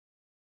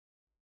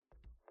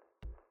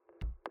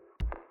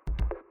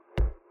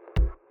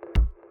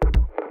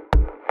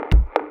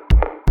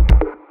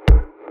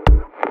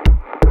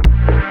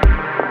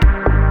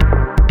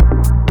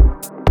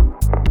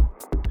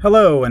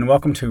Hello, and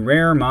welcome to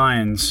Rare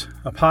Minds,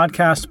 a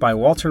podcast by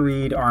Walter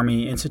Reed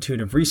Army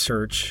Institute of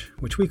Research,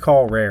 which we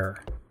call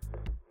RARE.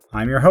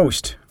 I'm your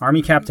host,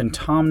 Army Captain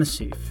Tom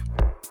Nassif.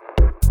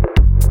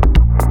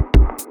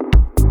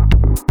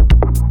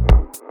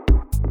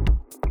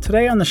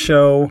 Today on the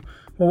show,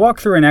 we'll walk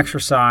through an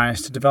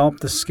exercise to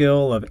develop the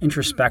skill of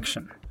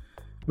introspection,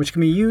 which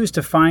can be used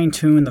to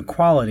fine-tune the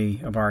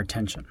quality of our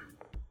attention.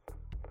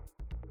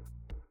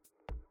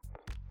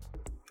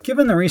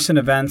 Given the recent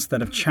events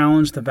that have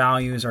challenged the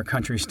values our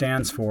country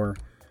stands for,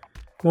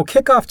 we'll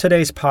kick off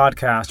today's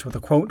podcast with a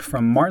quote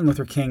from Martin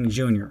Luther King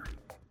Jr.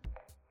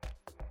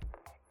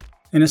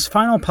 In his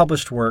final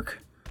published work,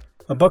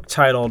 a book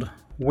titled,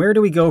 Where Do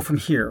We Go From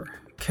Here?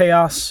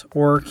 Chaos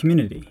or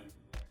Community?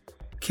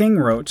 King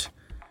wrote,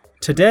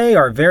 "Today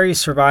our very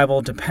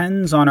survival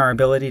depends on our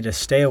ability to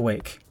stay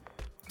awake,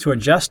 to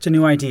adjust to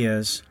new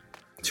ideas,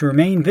 to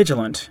remain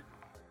vigilant,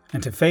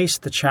 and to face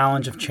the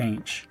challenge of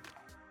change."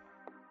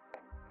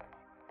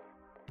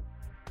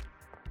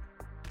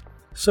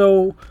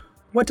 So,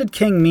 what did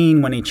King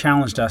mean when he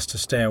challenged us to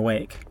stay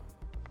awake?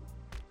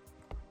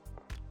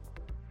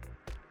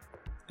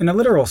 In a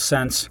literal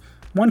sense,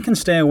 one can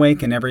stay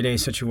awake in everyday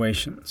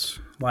situations,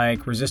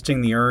 like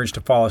resisting the urge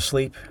to fall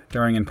asleep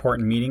during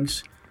important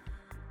meetings,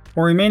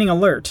 or remaining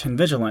alert and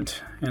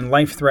vigilant in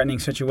life-threatening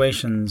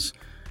situations,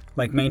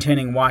 like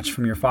maintaining watch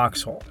from your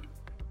foxhole.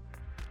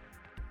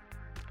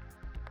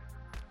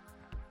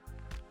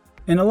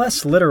 In a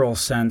less literal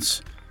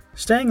sense,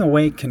 staying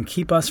awake can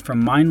keep us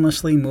from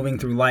mindlessly moving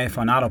through life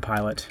on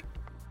autopilot,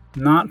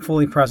 not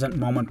fully present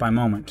moment by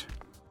moment.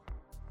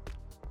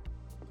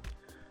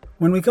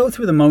 When we go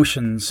through the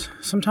motions,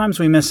 sometimes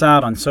we miss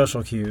out on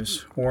social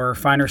cues or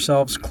find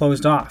ourselves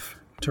closed off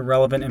to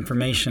relevant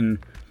information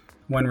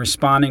when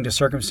responding to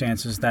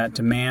circumstances that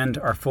demand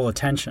our full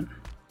attention.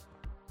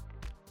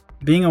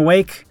 Being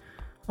awake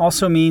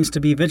also means to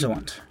be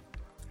vigilant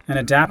and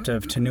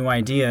adaptive to new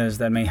ideas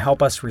that may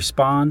help us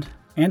respond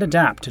and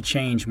adapt to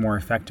change more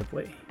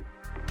effectively.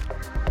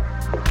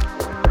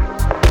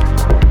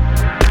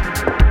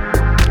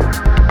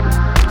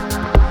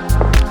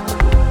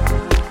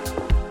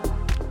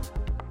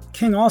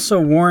 King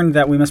also warned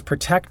that we must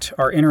protect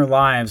our inner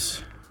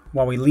lives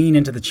while we lean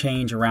into the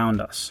change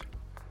around us.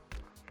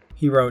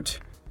 He wrote,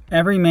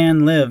 "Every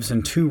man lives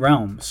in two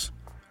realms,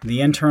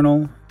 the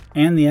internal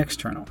and the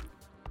external.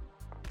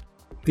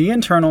 The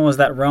internal is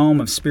that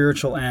realm of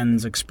spiritual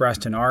ends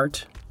expressed in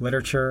art,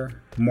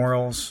 literature,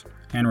 morals,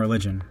 and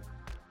religion.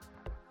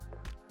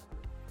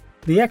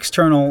 The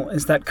external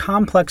is that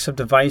complex of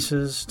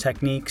devices,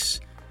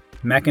 techniques,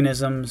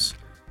 mechanisms,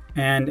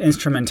 and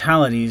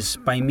instrumentalities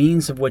by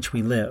means of which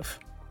we live.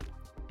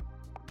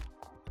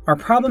 Our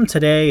problem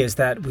today is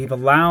that we've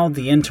allowed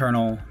the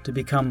internal to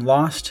become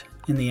lost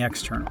in the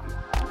external."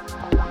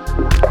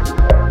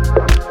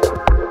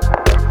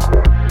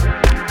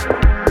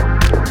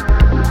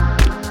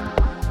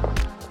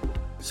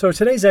 So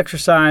today's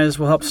exercise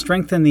will help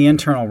strengthen the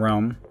internal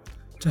realm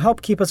to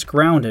help keep us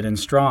grounded and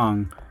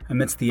strong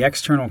amidst the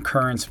external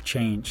currents of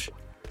change.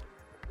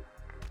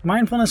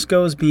 Mindfulness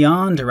goes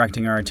beyond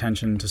directing our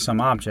attention to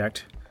some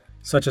object,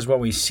 such as what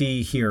we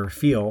see, hear, or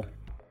feel.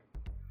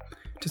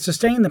 To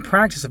sustain the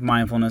practice of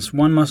mindfulness,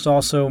 one must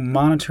also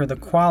monitor the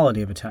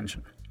quality of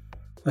attention,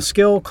 a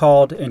skill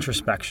called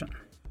introspection.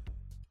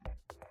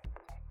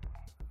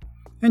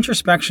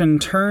 Introspection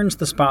turns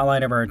the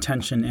spotlight of our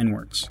attention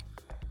inwards.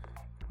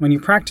 When you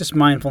practice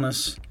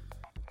mindfulness,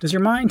 does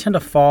your mind tend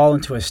to fall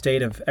into a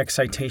state of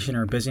excitation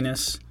or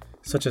busyness,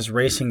 such as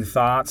racing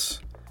thoughts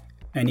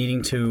and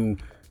needing to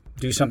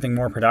do something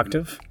more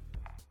productive?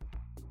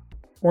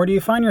 Or do you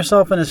find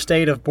yourself in a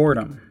state of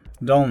boredom,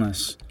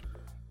 dullness,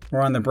 or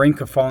on the brink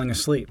of falling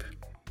asleep?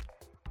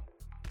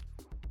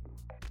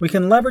 We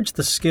can leverage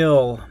the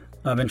skill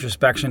of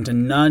introspection to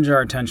nudge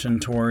our attention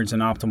towards an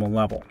optimal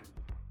level.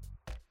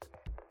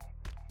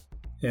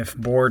 If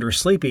bored or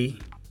sleepy,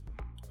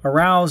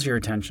 arouse your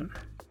attention.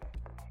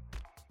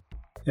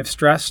 If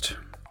stressed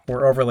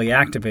or overly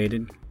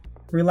activated,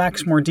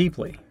 relax more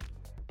deeply.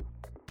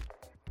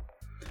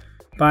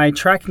 By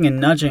tracking and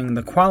nudging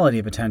the quality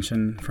of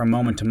attention from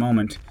moment to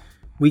moment,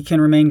 we can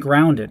remain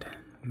grounded,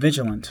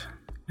 vigilant,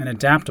 and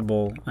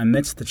adaptable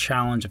amidst the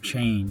challenge of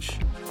change.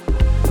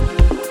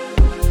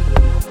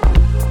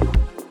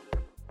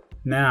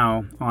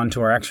 Now, on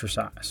to our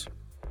exercise.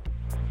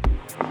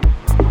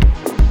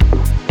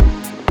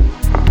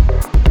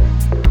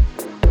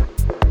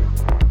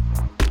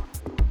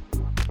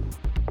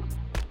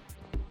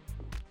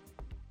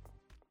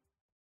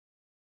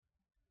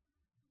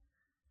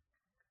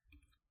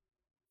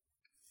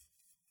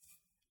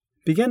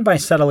 Begin by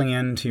settling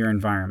into your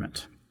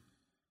environment,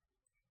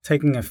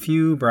 taking a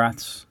few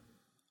breaths,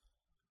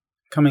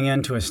 coming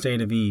into a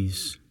state of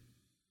ease.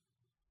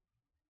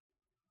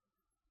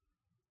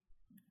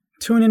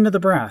 Tune into the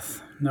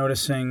breath,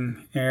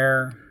 noticing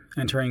air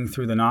entering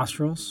through the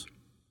nostrils.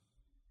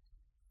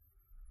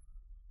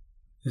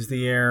 Is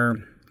the air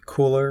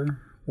cooler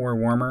or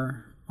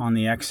warmer on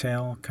the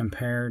exhale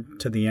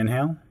compared to the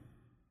inhale?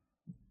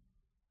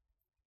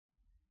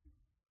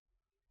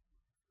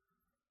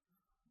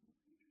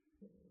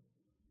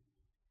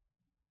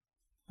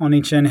 On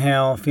each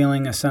inhale,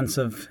 feeling a sense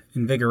of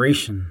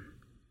invigoration.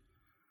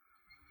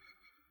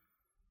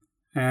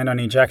 And on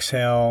each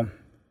exhale,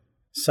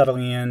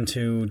 settling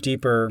into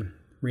deeper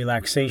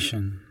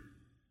relaxation.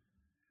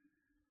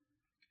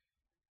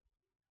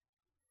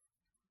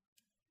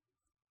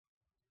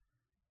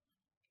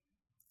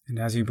 And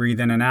as you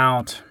breathe in and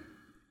out,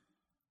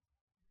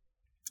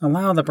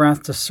 allow the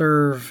breath to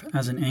serve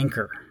as an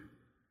anchor,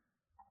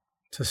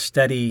 to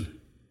steady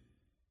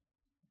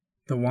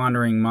the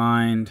wandering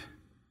mind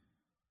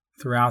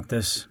throughout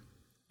this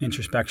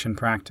introspection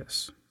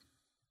practice.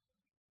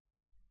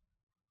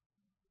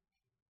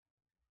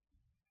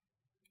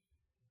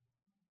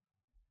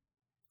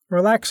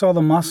 Relax all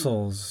the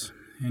muscles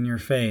in your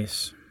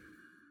face,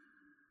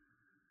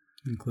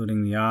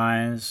 including the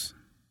eyes,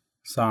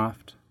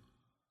 soft,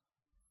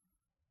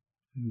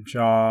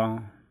 jaw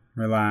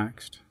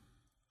relaxed.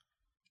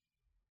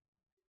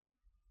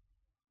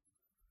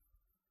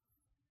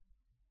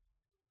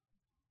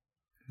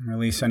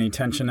 Release any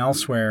tension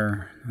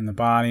elsewhere in the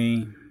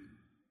body,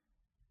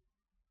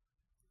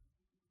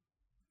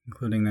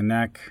 including the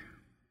neck,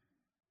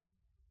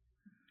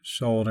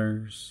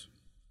 shoulders,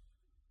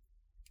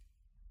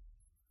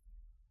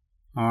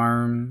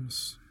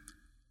 arms,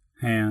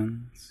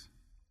 hands.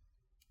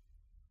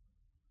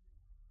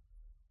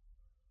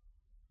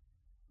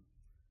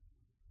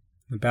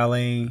 The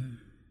belly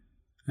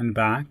and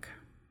back,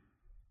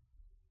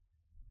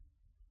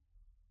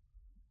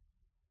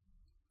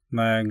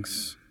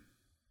 legs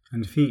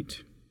and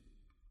feet.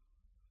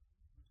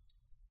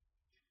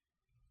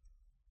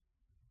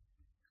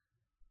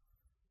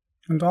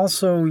 And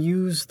also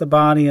use the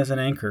body as an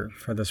anchor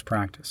for this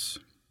practice.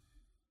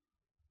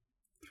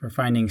 For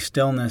finding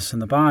stillness in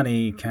the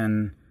body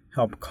can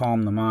help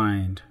calm the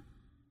mind.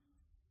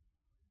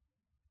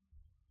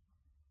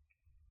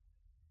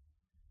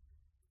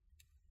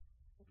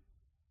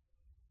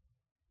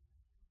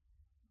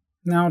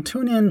 Now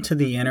tune in to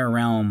the inner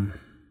realm,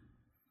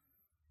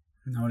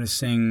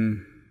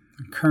 noticing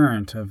a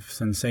current of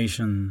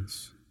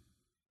sensations,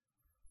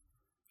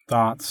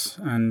 thoughts,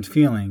 and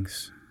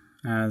feelings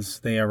as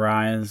they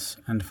arise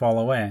and fall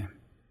away.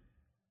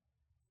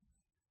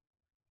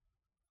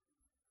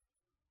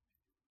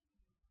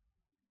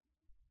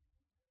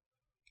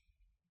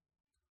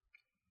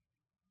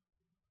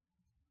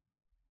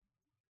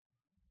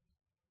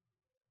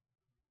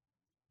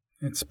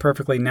 It's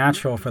perfectly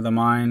natural for the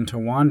mind to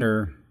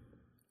wander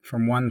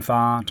from one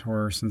thought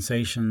or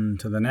sensation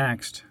to the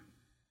next.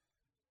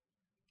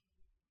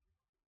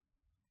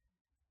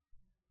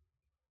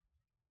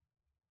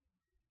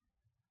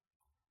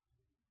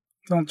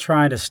 Don't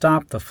try to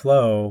stop the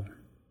flow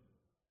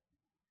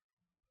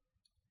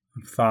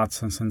of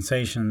thoughts and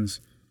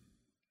sensations.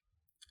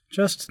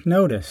 Just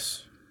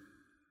notice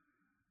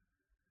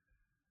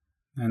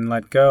and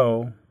let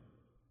go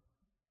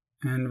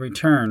and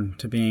return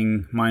to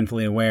being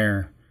mindfully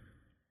aware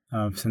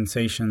of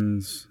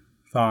sensations,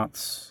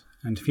 thoughts,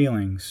 and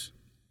feelings.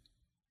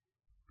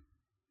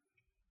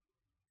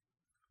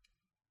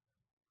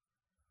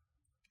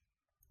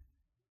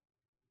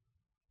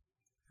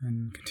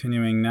 And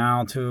continuing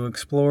now to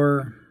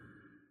explore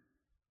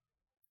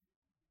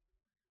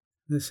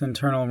this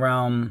internal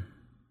realm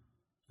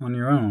on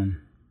your own.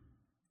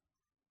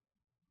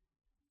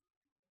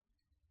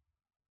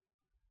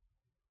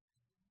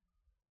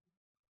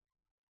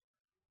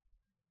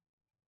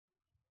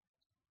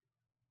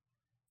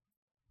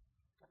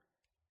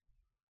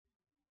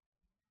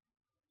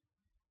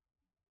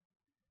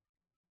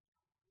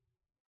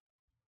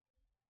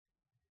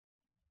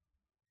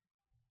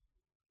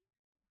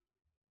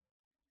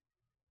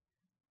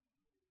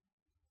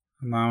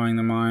 Allowing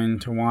the mind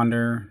to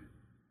wander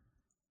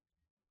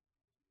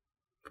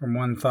from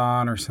one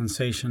thought or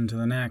sensation to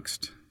the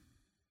next.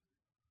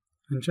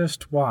 And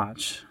just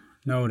watch,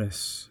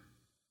 notice.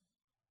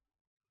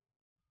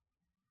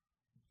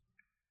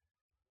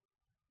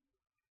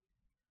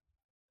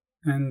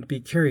 And be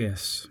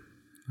curious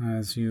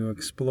as you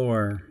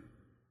explore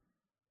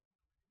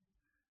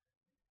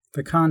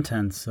the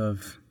contents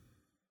of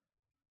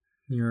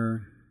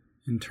your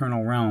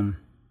internal realm.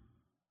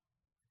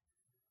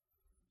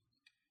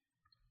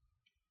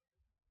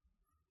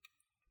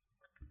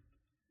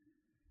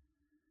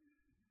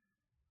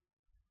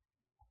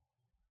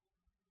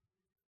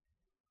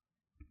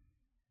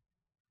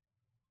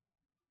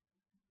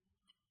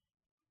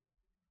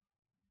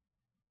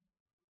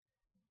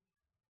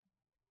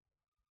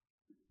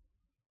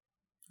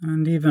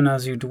 And even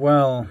as you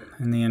dwell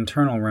in the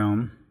internal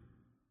realm,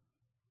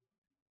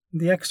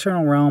 the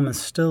external realm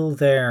is still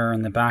there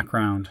in the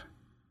background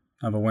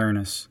of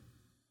awareness.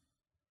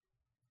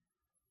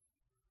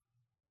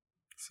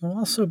 So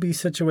also be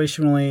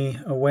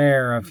situationally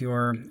aware of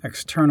your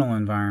external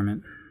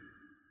environment,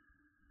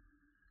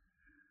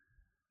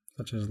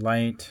 such as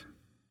light,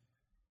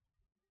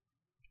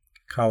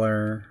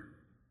 color,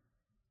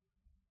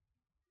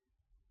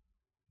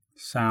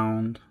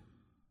 sound,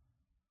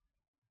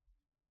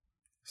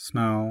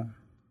 smell,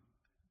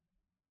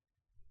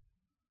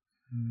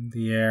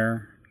 the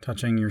air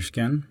touching your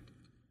skin.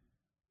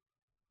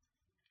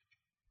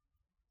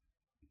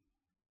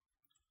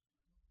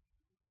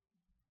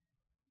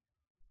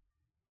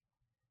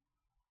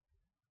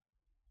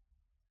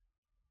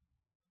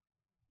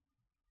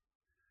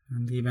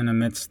 And even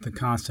amidst the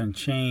constant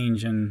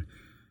change in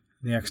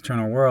the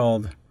external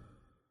world,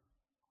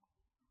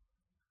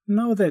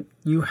 know that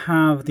you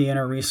have the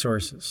inner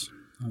resources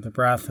of the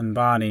breath and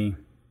body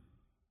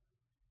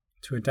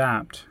to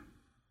adapt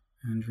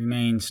and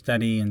remain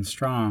steady and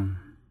strong,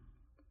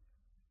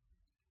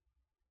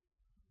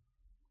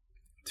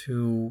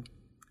 to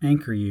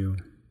anchor you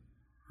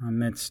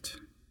amidst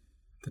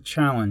the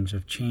challenge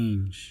of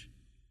change.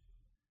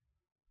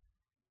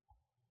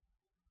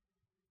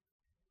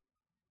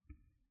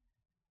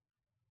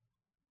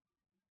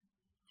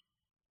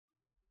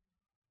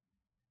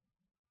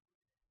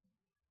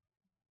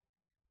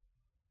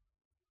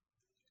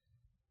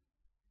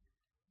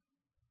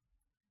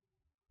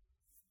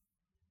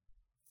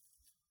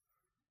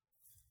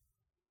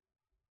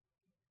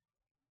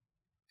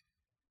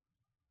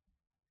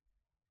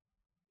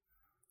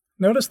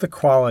 Notice the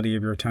quality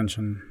of your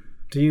attention.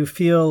 Do you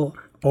feel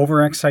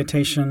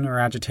overexcitation or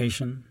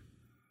agitation?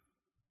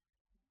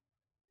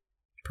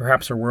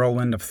 Perhaps a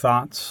whirlwind of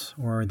thoughts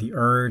or the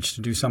urge to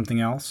do something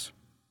else?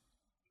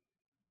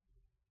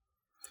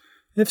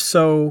 If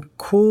so,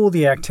 cool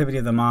the activity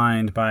of the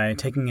mind by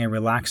taking a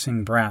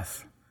relaxing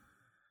breath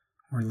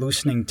or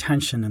loosening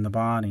tension in the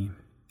body.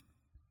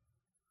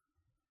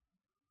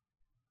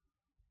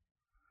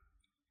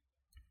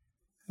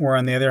 Or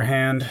on the other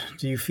hand,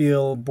 do you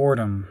feel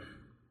boredom,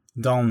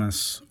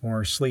 dullness,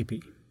 or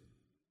sleepy?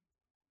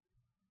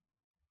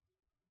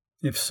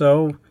 If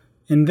so,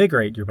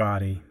 invigorate your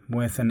body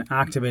with an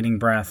activating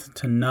breath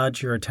to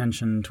nudge your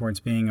attention towards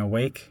being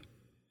awake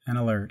and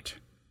alert.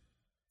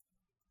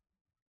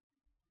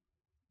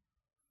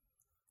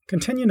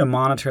 Continue to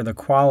monitor the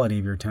quality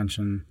of your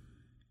attention,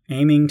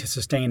 aiming to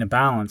sustain a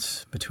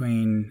balance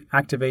between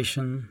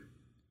activation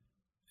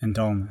and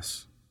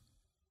dullness.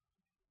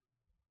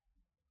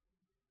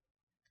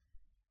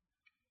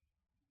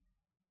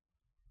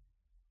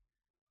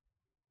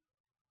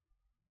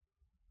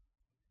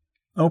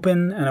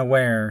 Open and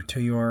aware to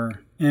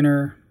your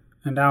inner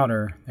and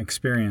outer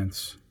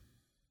experience.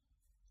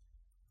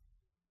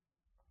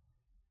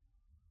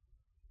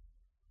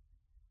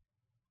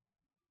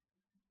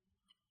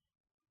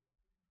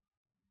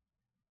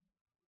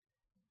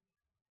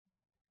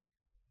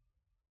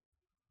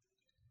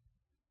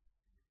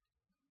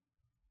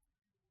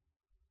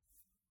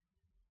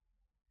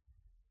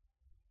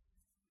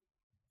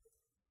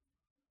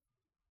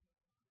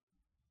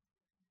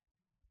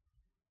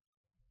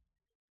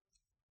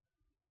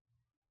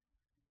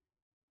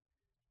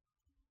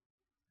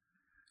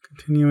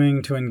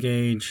 Continuing to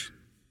engage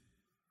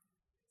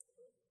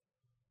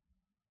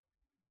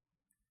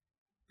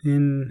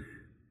in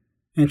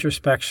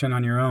introspection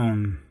on your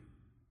own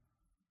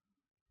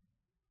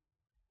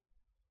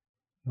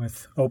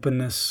with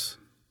openness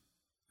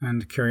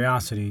and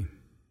curiosity.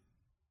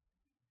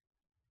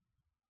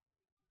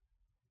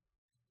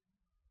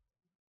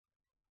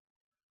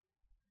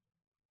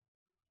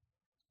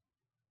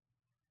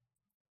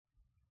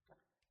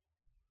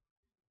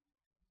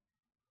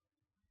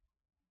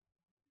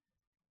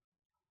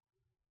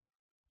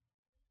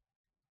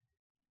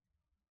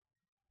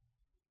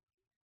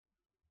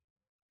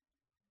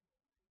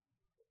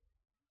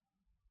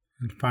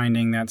 And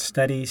finding that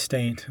steady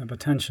state of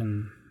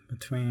attention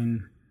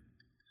between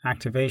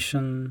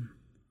activation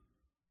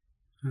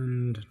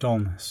and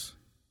dullness.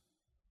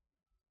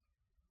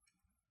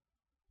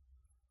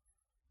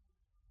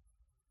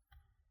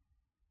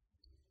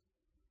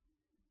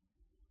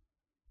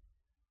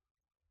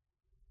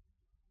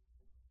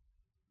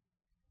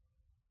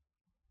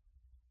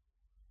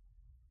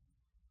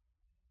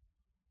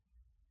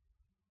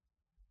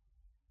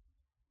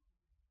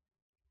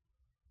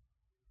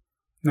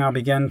 Now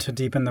begin to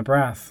deepen the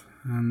breath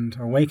and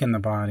awaken the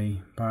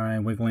body by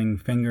wiggling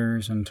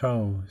fingers and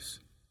toes,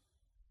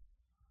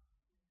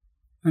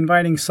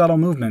 inviting subtle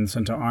movements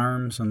into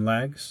arms and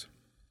legs.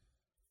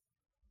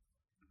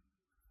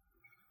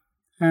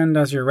 And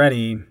as you're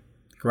ready,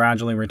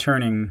 gradually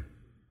returning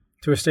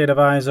to a state of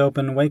eyes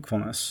open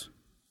wakefulness.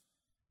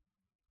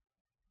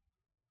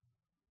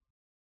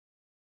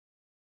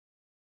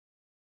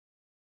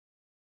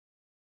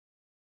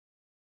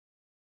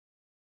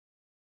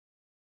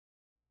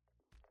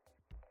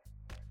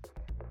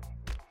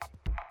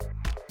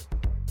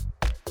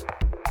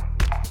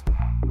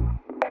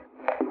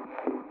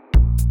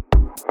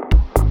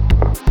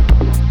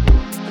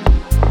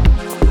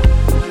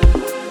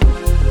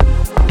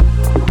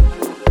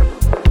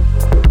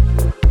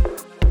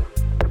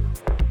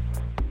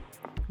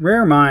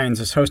 Rare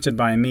Minds is hosted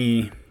by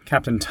me,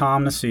 Captain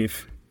Tom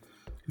Nassif.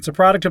 It's a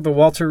product of the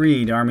Walter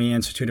Reed Army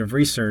Institute of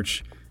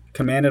Research,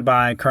 commanded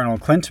by Colonel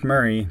Clint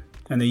Murray,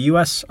 and the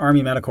U.S.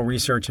 Army Medical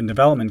Research and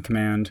Development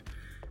Command,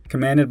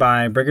 commanded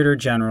by Brigadier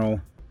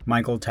General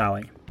Michael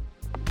Talley.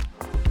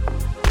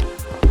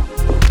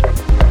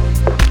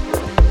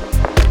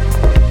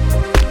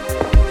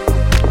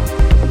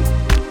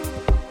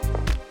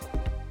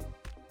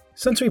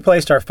 Since we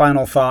placed our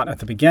final thought at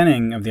the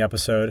beginning of the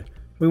episode,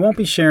 we won't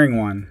be sharing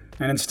one,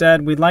 and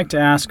instead we'd like to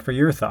ask for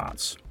your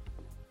thoughts.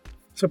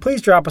 So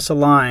please drop us a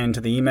line to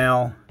the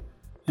email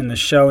in the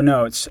show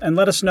notes and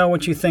let us know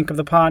what you think of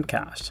the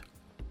podcast.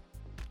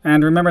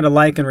 And remember to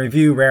like and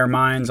review Rare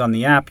Minds on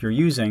the app you're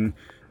using,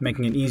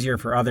 making it easier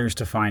for others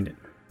to find it.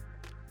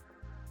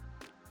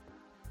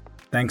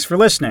 Thanks for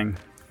listening.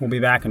 We'll be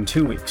back in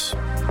 2 weeks.